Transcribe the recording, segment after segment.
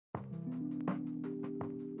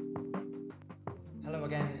Hello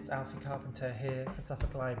again, it's Alfie Carpenter here for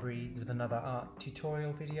Suffolk Libraries with another art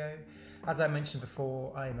tutorial video. As I mentioned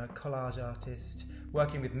before, I'm a collage artist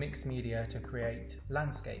working with mixed media to create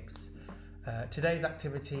landscapes. Today's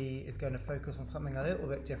activity is going to focus on something a little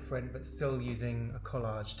bit different but still using a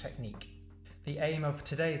collage technique. The aim of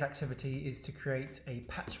today's activity is to create a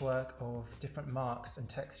patchwork of different marks and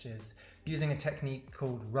textures using a technique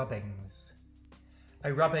called rubbings.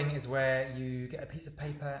 A rubbing is where you get a piece of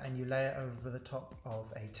paper and you lay it over the top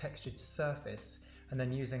of a textured surface, and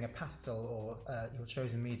then using a pastel or your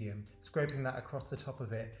chosen medium, scraping that across the top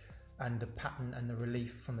of it, and the pattern and the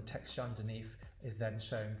relief from the texture underneath is then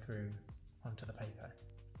shown through onto the paper.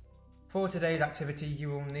 For today's activity you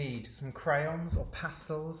will need some crayons or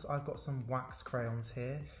pastels. I've got some wax crayons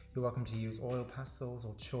here. You're welcome to use oil pastels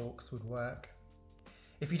or chalks would work.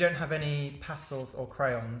 If you don't have any pastels or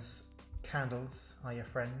crayons, candles are your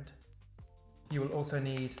friend. You will also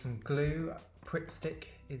need some glue. Pritt stick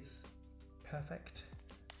is perfect.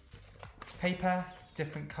 Paper,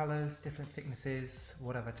 different colours, different thicknesses,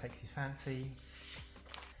 whatever takes your fancy.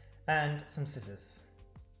 And some scissors.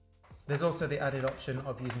 There's also the added option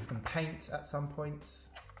of using some paint at some points.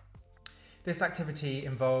 This activity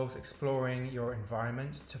involves exploring your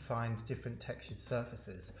environment to find different textured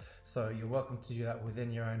surfaces. So you're welcome to do that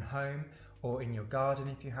within your own home or in your garden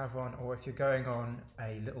if you have one, or if you're going on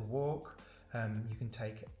a little walk, you can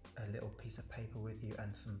take a little piece of paper with you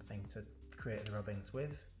and something to create the rubbings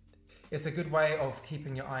with. It's a good way of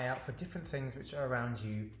keeping your eye out for different things which are around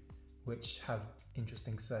you which have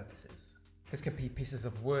interesting surfaces. This could be pieces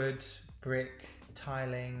of wood, brick,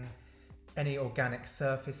 tiling, any organic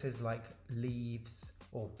surfaces like leaves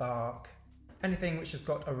or bark, anything which has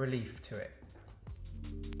got a relief to it.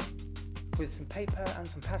 With some paper and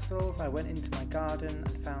some pastels, I went into my garden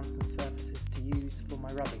and found some surfaces to use for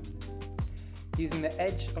my rubbings. Using the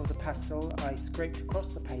edge of the pastel, I scraped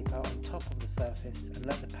across the paper on top of the surface and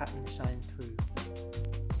let the pattern shine through.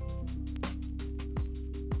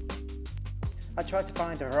 I tried to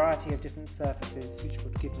find a variety of different surfaces which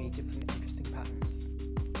would give me different interesting patterns.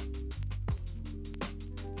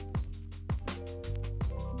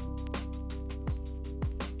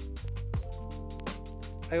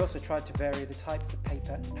 I also tried to vary the types of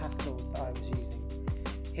paper and pastels that I was using.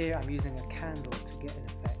 Here I'm using a candle to get an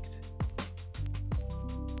effect.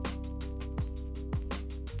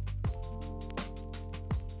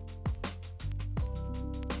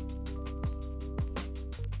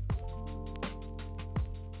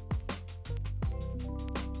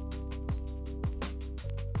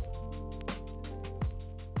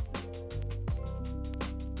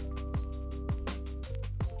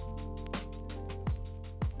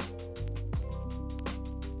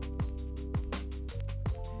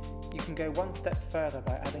 You can go one step further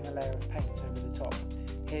by adding a layer of paint over the top.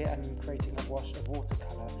 Here I'm creating a wash of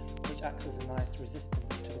watercolour which acts as a nice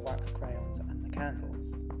resistance to the wax crayons and the candles.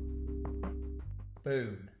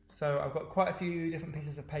 Boom! So I've got quite a few different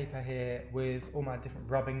pieces of paper here with all my different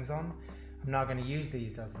rubbings on. I'm now going to use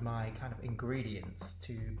these as my kind of ingredients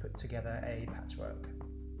to put together a patchwork.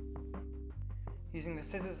 Using the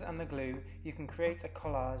scissors and the glue, you can create a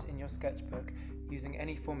collage in your sketchbook using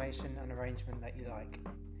any formation and arrangement that you like.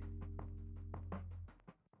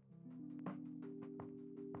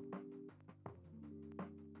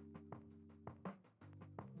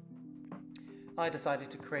 I decided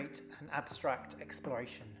to create an abstract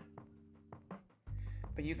exploration.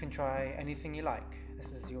 But you can try anything you like.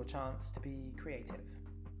 This is your chance to be creative.